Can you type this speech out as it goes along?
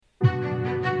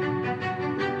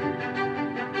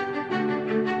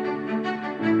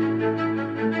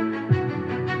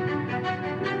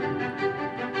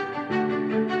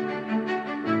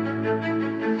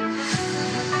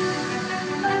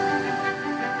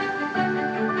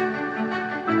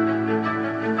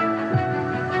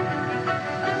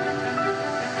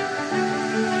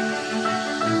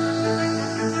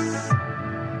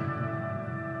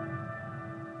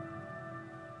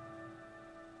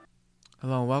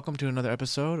welcome to another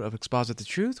episode of Exposit the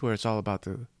Truth, where it's all about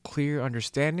the clear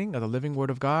understanding of the living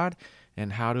Word of God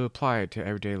and how to apply it to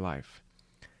everyday life.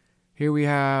 Here we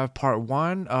have part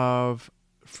 1 of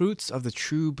Fruits of the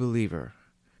True Believer.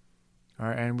 All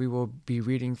right, and we will be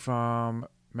reading from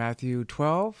Matthew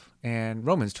 12 and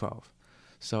Romans 12.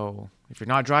 So if you're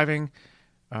not driving,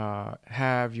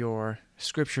 have your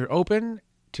scripture open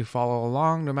to follow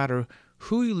along, no matter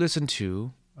who you listen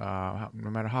to, no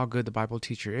matter how good the Bible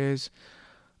teacher is.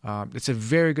 It's a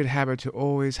very good habit to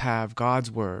always have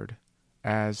God's Word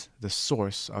as the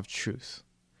source of truth.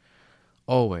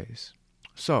 Always.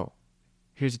 So,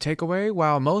 here's a takeaway.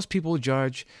 While most people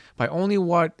judge by only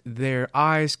what their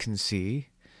eyes can see,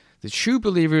 the true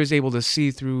believer is able to see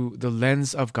through the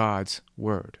lens of God's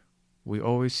Word. We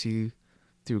always see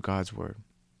through God's Word.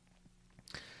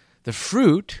 The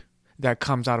fruit that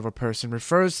comes out of a person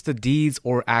refers to deeds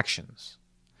or actions.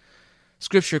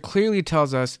 Scripture clearly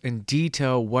tells us in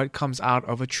detail what comes out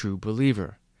of a true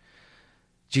believer.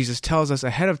 Jesus tells us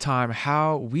ahead of time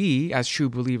how we, as true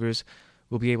believers,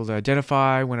 will be able to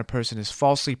identify when a person is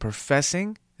falsely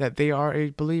professing that they are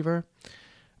a believer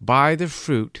by the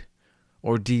fruit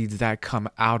or deeds that come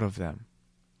out of them.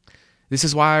 This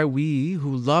is why we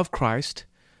who love Christ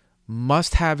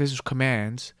must have His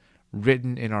commands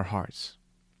written in our hearts.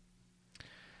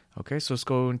 Okay, so let's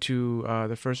go into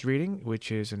the first reading, which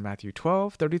is in Matthew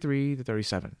 12, 33 to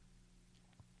 37.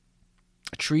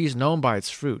 A tree is known by its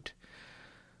fruit.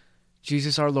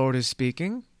 Jesus our Lord is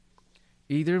speaking.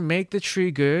 Either make the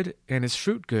tree good and its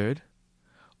fruit good,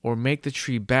 or make the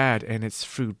tree bad and its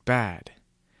fruit bad.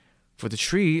 For the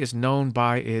tree is known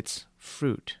by its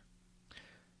fruit.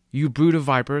 You brood of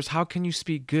vipers, how can you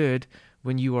speak good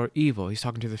when you are evil? He's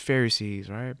talking to the Pharisees,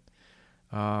 right?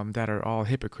 That are all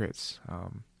hypocrites.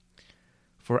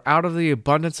 For out of the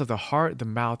abundance of the heart, the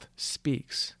mouth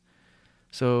speaks.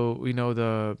 So,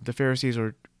 the Pharisees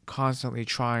are constantly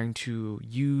trying to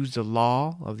use the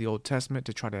law of the Old Testament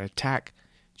to try to attack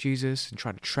Jesus and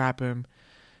try to trap him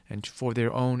and for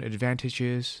their own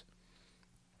advantages,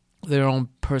 their own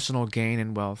personal gain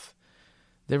and wealth.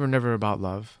 They were never about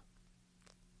love.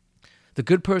 The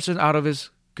good person out of his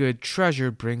good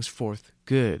treasure brings forth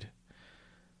good.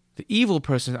 The evil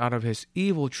person out of his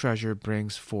evil treasure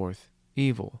brings forth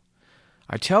evil.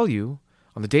 I tell you,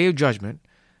 on the day of judgment,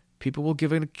 people will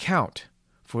give an account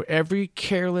for every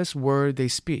careless word they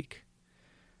speak.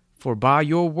 For by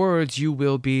your words you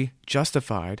will be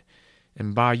justified,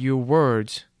 and by your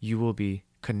words you will be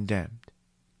condemned.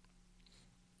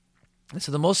 And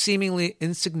so the most seemingly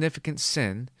insignificant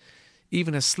sin,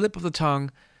 even a slip of the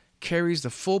tongue, carries the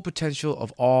full potential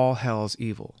of all hell's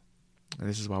evil. And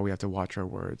this is why we have to watch our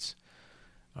words.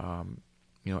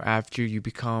 After you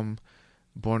become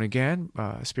born again,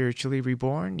 spiritually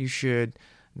reborn, you should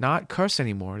not curse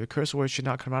anymore. The curse words should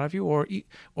not come out of you,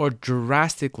 or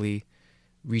drastically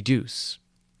reduce.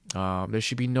 There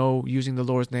should be no using the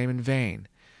Lord's name in vain.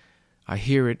 I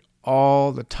hear it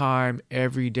all the time,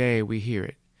 every day we hear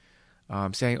it.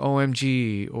 Saying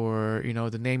OMG or,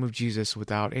 the name of Jesus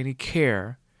without any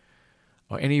care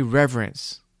or any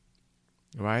reverence,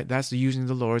 right? That's using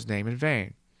the Lord's name in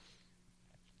vain.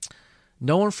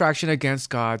 No infraction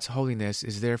against God's holiness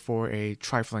is therefore a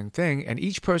trifling thing, and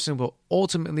each person will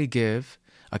ultimately give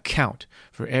account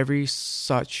for every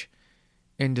such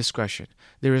indiscretion.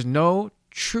 There is no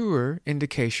truer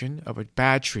indication of a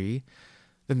bad tree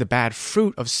than the bad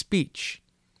fruit of speech.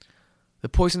 The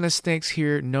poisonous snakes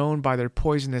here, known by their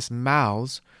poisonous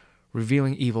mouths,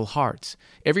 revealing evil hearts.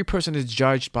 Every person is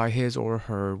judged by his or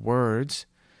her words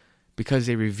because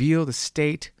they reveal the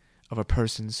state of a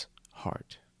person's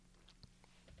heart.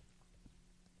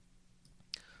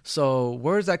 So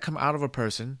words that come out of a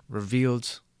person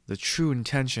reveals the true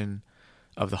intention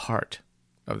of the heart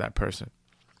of that person.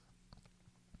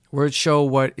 Words show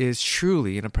what is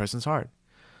truly in a person's heart.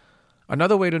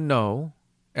 Another way to know,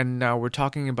 and now we're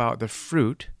talking about the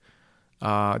fruit,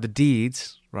 the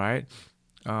deeds, right?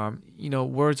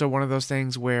 Words are one of those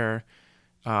things where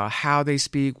how they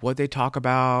speak, what they talk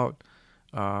about,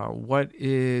 what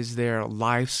is their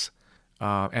life's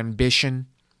ambition,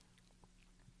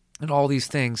 and all these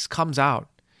things comes out,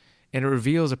 and it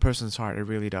reveals a person's heart. It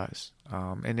really does.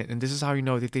 And this is how you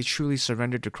know if they truly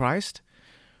surrendered to Christ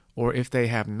or if they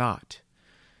have not.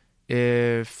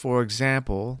 If, for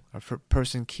example, a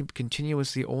person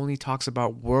continuously only talks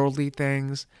about worldly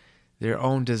things, their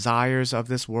own desires of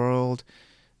this world,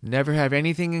 never have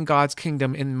anything in God's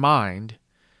kingdom in mind,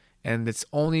 and it's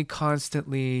only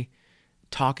constantly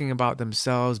talking about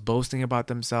themselves, boasting about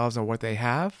themselves or what they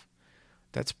have,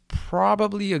 that's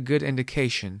probably a good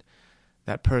indication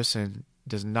that person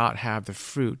does not have the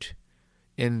fruit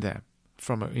in them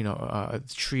from a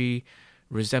tree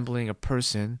resembling a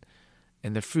person,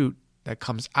 and the fruit that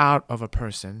comes out of a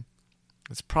person,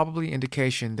 it's probably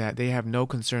indication that they have no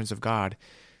concerns of God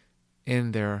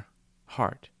in their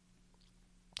heart.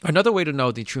 Another way to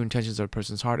know the true intentions of a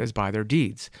person's heart is by their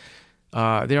deeds.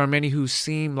 There are many who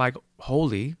seem like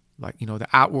holy, like, the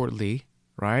outwardly,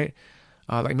 right?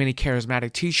 Like many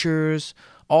charismatic teachers,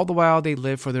 all the while they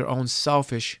live for their own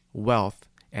selfish wealth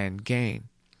and gain.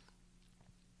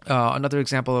 Another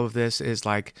example of this is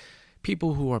like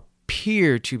people who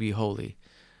appear to be holy.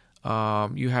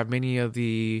 You have many of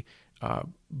the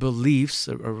beliefs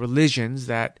or religions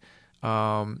that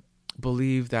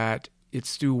believe that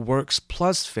it's through works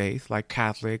plus faith, like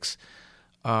Catholics,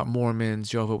 Mormons,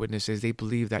 Jehovah's Witnesses. They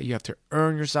believe that you have to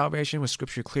earn your salvation, when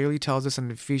Scripture clearly tells us in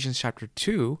Ephesians chapter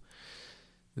 2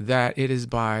 that it is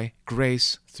by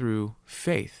grace through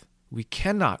faith. We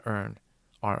cannot earn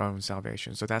our own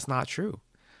salvation, so that's not true.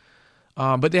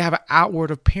 But they have an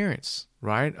outward appearance,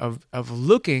 right, of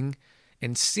looking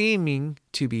and seeming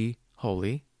to be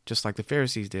holy, just like the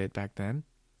Pharisees did back then.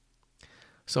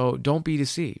 So don't be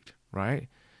deceived, right?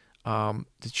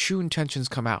 The true intentions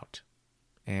come out.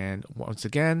 And once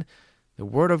again, the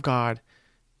Word of God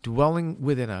dwelling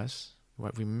within us,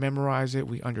 right? We memorize it,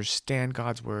 we understand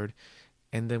God's Word,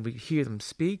 and then we hear them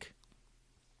speak.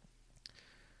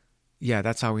 Yeah,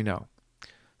 that's how we know.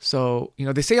 So,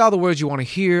 they say all the words you want to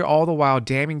hear, all the while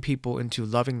damning people into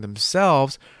loving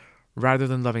themselves rather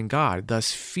than loving God,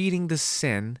 thus feeding the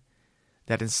sin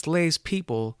that enslaves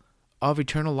people of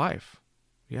eternal life.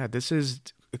 Yeah, this is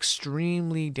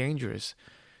extremely dangerous.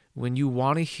 When you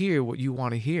want to hear what you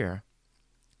want to hear,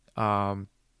 the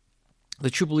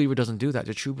true believer doesn't do that.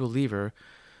 The true believer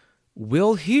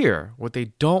will hear what they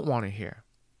don't want to hear.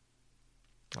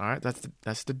 All right,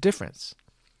 that's the difference.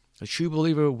 A true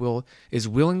believer is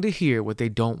willing to hear what they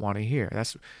don't want to hear.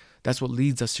 That's what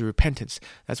leads us to repentance.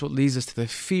 That's what leads us to the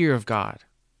fear of God.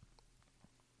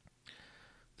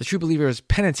 The true believer is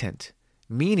penitent,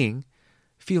 meaning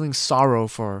feeling sorrow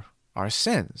for our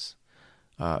sins.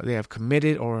 They have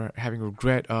committed or having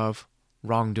regret of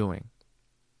wrongdoing.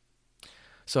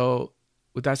 So,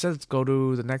 with that said, let's go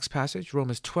to the next passage,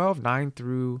 Romans 12, 9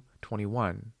 through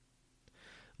 21.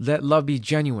 Let love be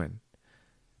genuine.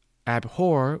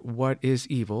 Abhor what is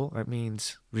evil. That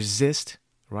means resist,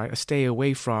 right? Stay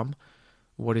away from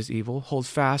what is evil. Hold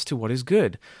fast to what is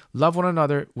good. Love one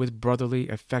another with brotherly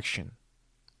affection.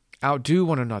 Outdo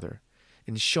one another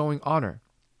in showing honor.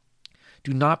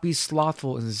 Do not be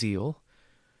slothful in zeal.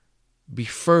 Be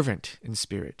fervent in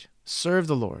spirit. Serve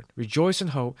the Lord. Rejoice in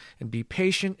hope, and be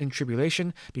patient in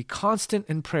tribulation. Be constant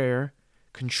in prayer.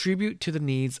 Contribute to the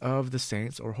needs of the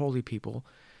saints or holy people,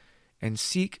 and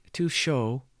seek to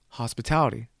show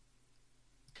hospitality.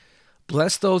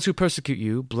 Bless those who persecute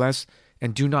you. Bless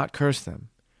and do not curse them.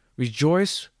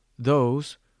 Rejoice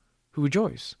those who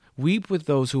rejoice. Weep with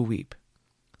those who weep.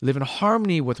 Live in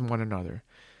harmony with one another.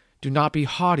 Do not be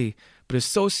haughty, but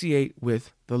associate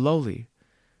with the lowly.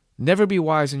 Never be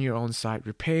wise in your own sight.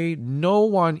 Repay no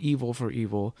one evil for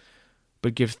evil,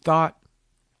 but give thought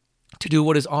to do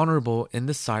what is honorable in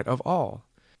the sight of all.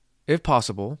 If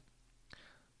possible,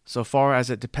 so far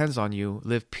as it depends on you,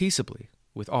 live peaceably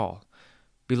with all.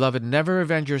 Beloved, never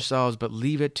avenge yourselves, but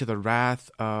leave it to the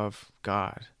wrath of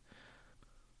God.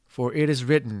 For it is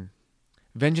written,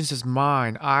 vengeance is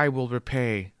mine, I will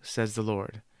repay, says the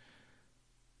Lord.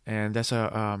 And that's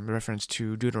a reference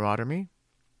to Deuteronomy.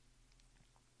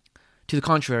 To the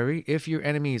contrary, if your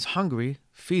enemy is hungry,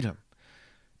 feed him.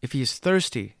 If he is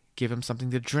thirsty, give him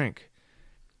something to drink.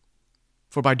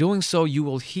 For by doing so, you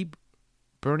will heap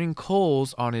burning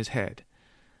coals on his head.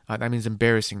 That means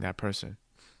embarrassing that person.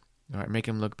 All right, make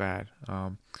him look bad.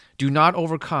 Do not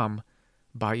overcome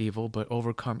by evil, but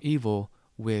overcome evil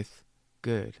with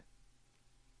good.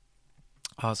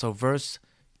 So verse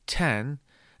 10.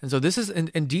 And so this is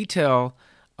in detail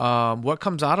what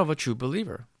comes out of a true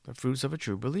believer. The fruits of a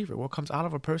true believer. What comes out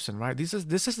of a person, right? This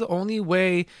is the only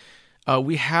way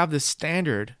we have the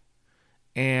standard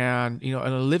and a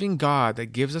living God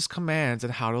that gives us commands on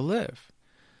how to live.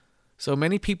 So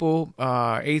many people,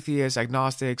 atheists,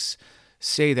 agnostics,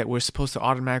 say that we're supposed to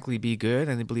automatically be good,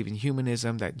 and they believe in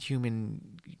humanism, that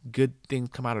human good things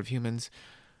come out of humans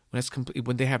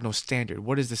when they have no standard.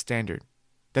 What is the standard?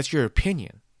 That's your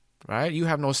opinion, right? You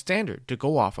have no standard to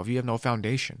go off of. You have no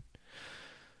foundation.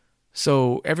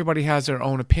 So everybody has their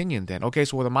own opinion then. Okay,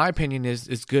 so my opinion is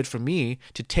it's good for me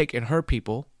to take and hurt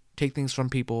people, take things from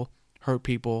people, hurt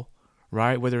people,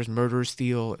 right? Whether it's murder,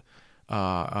 steal,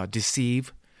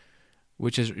 deceive,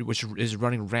 which is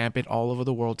running rampant all over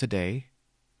the world today,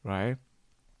 right?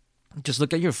 Just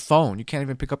look at your phone. You can't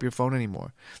even pick up your phone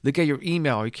anymore. Look at your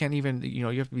email. You can't even, you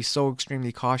have to be so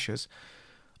extremely cautious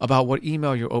about what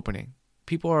email you're opening.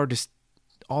 People are just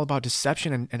all about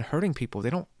deception and hurting people. They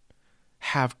don't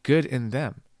have good in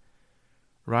them,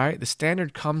 right? The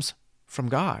standard comes from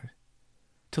God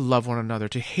to love one another,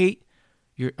 to hate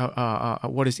your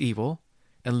what is evil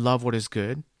and love what is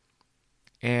good,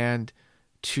 and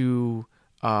to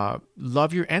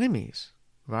love your enemies,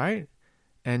 right?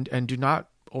 And do not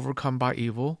overcome by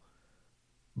evil,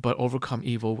 but overcome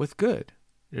evil with good.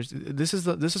 This is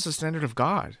the standard of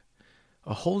God,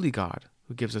 a holy God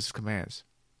who gives us commands.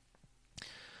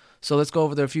 So let's go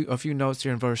over a few notes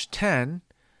here in verse 10,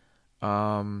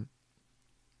 where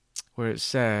it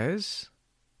says,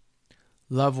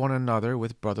 "Love one another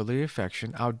with brotherly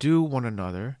affection, outdo one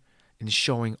another in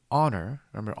showing honor."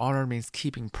 Remember, honor means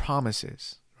keeping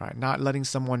promises, right? Not letting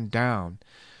someone down.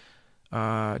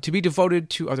 To be devoted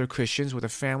to other Christians with a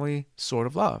family sort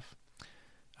of love.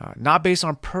 Not based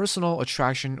on personal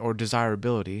attraction or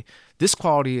desirability. This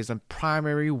quality is the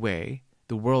primary way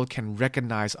the world can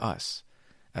recognize us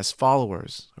as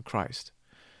followers of Christ.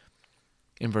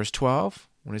 In verse 12,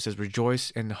 when it says,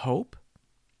 "Rejoice in hope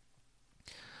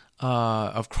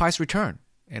of Christ's return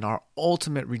and our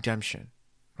ultimate redemption,"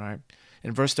 right?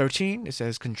 In verse 13, it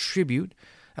says, "Contribute."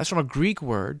 That's from a Greek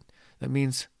word that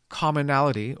means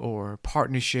commonality or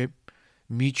partnership,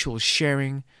 mutual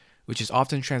sharing, which is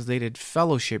often translated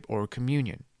fellowship or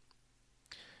communion.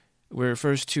 It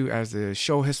refers to as the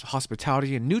show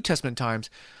hospitality. In New Testament times,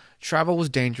 travel was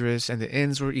dangerous and the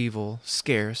inns were evil,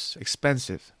 scarce,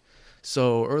 expensive.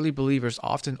 So early believers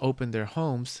often opened their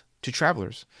homes to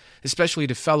travelers, especially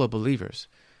to fellow believers.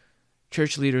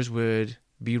 Church leaders would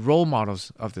be role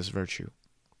models of this virtue.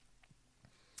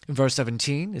 In verse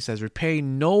 17, it says, "Repay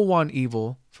no one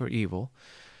evil for evil."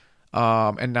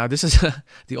 And now this is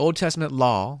the Old Testament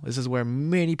law. This is where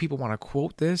many people want to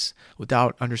quote this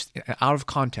out of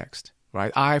context,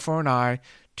 right? Eye for an eye,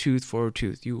 tooth for a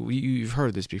tooth. You've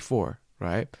heard this before,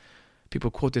 right?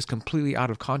 People quote this completely out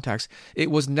of context.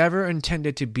 It was never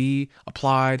intended to be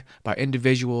applied by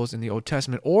individuals in the Old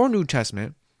Testament or New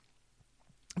Testament,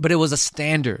 but it was a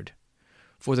standard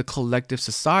for the collective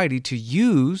society to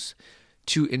use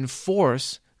to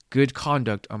enforce good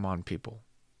conduct among people.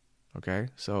 Okay?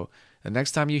 So the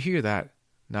next time you hear that,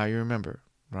 now you remember,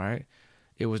 right?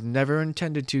 It was never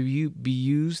intended to be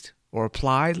used or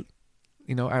applied,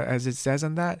 as it says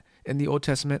in the Old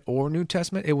Testament or New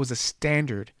Testament. It was a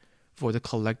standard for the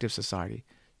collective society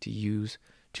to use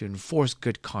to enforce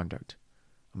good conduct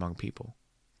among people.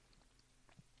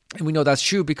 And we know that's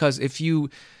true because if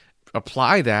you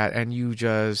apply that and you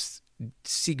just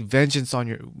seek vengeance on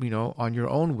your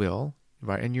own will,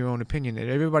 right, in your own opinion, and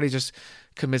everybody just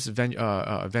commits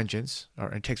vengeance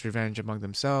and takes revenge among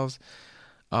themselves.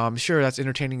 Sure, that's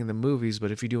entertaining in the movies,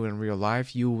 but if you do it in real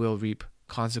life, you will reap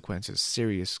consequences,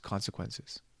 serious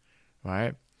consequences,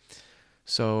 right?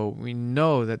 So we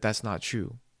know that that's not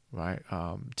true, right?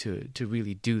 To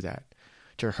really do that,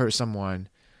 to hurt someone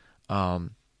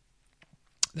that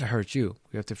hurt you,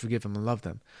 you have to forgive them and love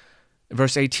them. In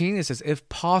verse 18, it says, if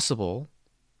possible,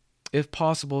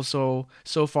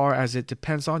 so far as it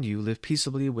depends on you, live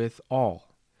peaceably with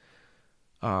all.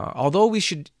 Although we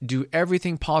should do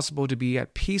everything possible to be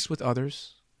at peace with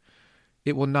others,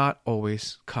 it will not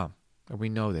always come. And we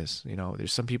know this.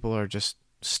 There's some people are just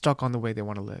stuck on the way they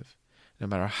want to live. No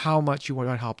matter how much you want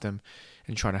to help them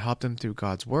and try to help them through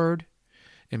God's word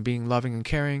and being loving and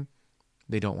caring,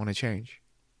 they don't want to change.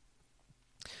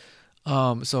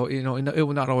 So it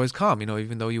will not always come,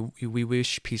 even though we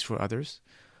wish peace for others.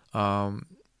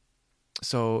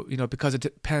 So because it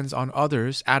depends on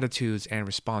others' attitudes and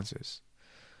responses.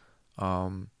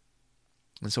 And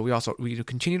so we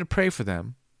continue to pray for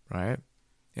them, right?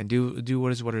 And do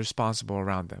what is responsible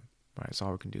around them, right? That's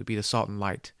all we can do. Be the salt and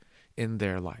light in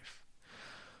their life.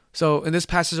 So in this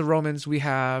passage of Romans, we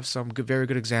have some very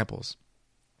good examples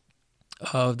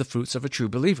of the fruits of a true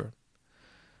believer.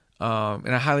 And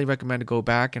I highly recommend to go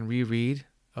back and reread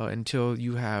until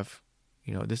you have,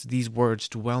 these words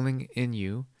dwelling in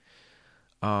you,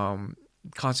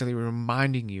 constantly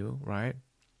reminding you, right,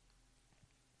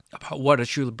 about what a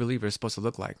true believer is supposed to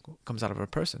look like, what comes out of a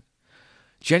person.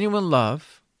 Genuine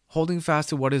love, holding fast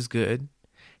to what is good,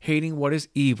 hating what is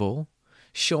evil,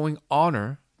 showing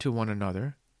honor to one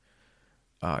another,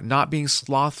 not being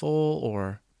slothful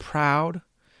or proud,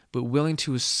 but willing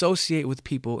to associate with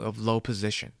people of low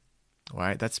position.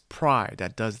 Right? That's pride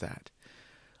that does that.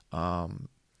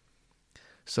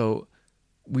 So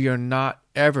we are not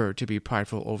ever to be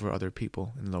prideful over other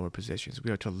people in lower positions.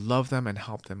 We are to love them and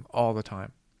help them all the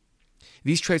time.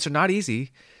 These traits are not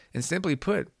easy, and simply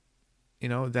put,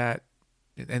 that,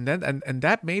 and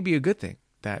that may be a good thing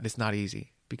that it's not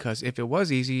easy, because if it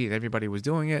was easy and everybody was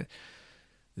doing it,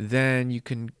 then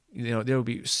there would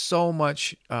be so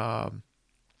much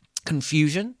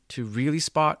confusion to really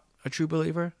spot a true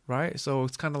believer, right? So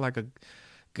it's kind of like a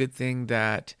good thing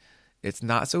that it's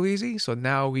not so easy. So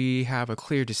now we have a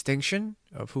clear distinction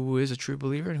of who is a true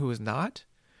believer and who is not,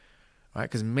 right?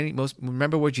 Because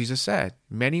remember what Jesus said: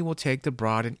 many will take the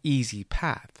broad and easy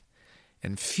path,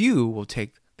 and few will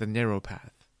take the narrow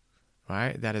path,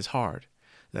 right? That is hard,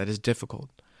 that is difficult.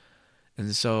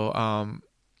 And so,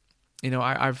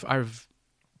 I've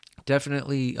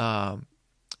definitely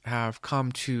have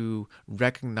come to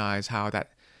recognize how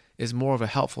that is more of a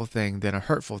helpful thing than a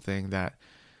hurtful thing, that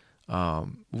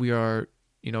we are,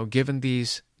 given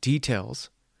these details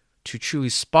to truly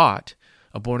spot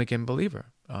a born-again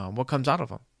believer, what comes out of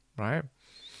them, right?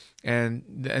 And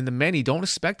the many don't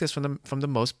expect this from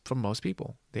most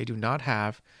people. They do not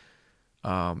have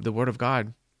the Word of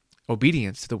God,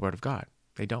 obedience to the Word of God.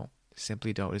 They don't.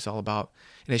 Simply don't. It's all about,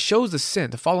 and it shows the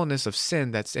fallenness of sin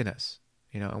that's in us,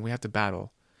 and we have to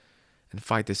battle and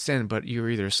fight the sin, but you're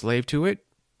either a slave to it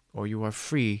or you are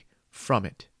free from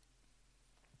it.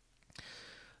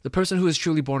 The person who is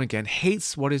truly born again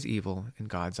hates what is evil in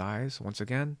God's eyes, once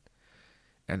again,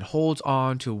 and holds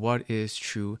on to what is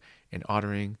true in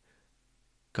honoring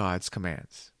God's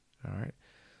commands. All right.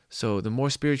 So the more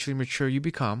spiritually mature you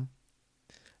become,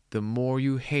 the more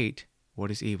you hate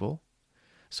what is evil.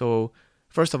 So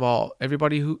first of all,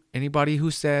 anybody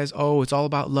who says, "Oh, it's all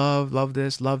about love, love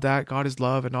this, love that, God is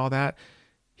love," and all that,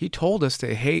 He told us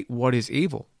to hate what is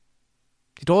evil.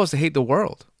 He told us to hate the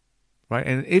world, right?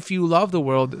 And if you love the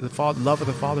world, the love of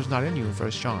the Father is not in you in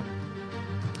 1 John.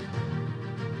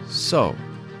 So,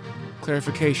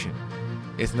 clarification: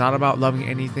 it's not about loving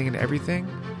anything and everything.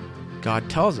 God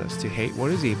tells us to hate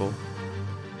what is evil,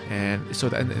 and so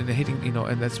and hating,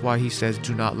 and that's why He says,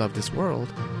 "Do not love this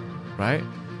world," right?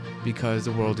 Because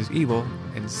the world is evil,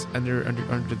 and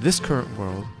under this current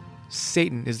world,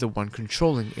 Satan is the one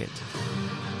controlling it.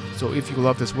 So if you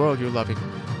love this world, you're loving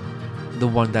the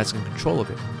one that's in control of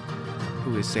it,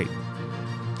 who is Satan.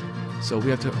 So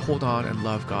we have to hold on and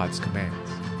love God's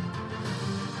commands.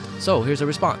 So here's a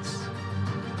response.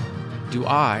 Do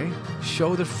I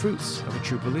show the fruits of a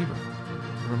true believer?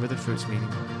 Remember, the fruits meaning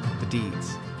the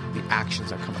deeds, the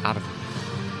actions that come out of me.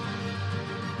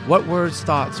 What words,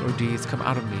 thoughts, or deeds come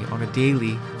out of me on a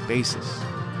daily basis?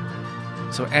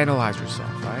 So analyze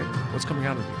yourself, right? What's coming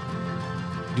out of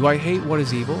you? Do I hate what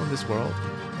is evil in this world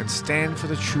and stand for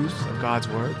the truth of God's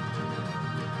word?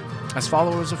 As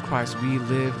followers of Christ, we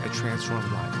live a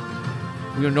transformed life.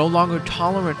 We are no longer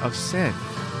tolerant of sin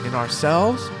in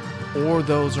ourselves or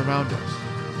those around us.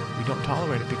 We don't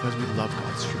tolerate it because we love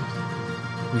God's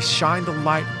truth. We shine the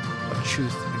light of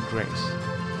truth and grace,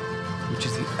 which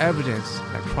is the evidence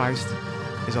that Christ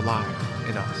is alive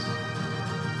in us.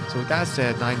 So with that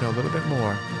said, now I know a little bit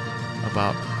more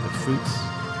about the fruits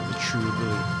of the true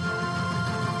believer.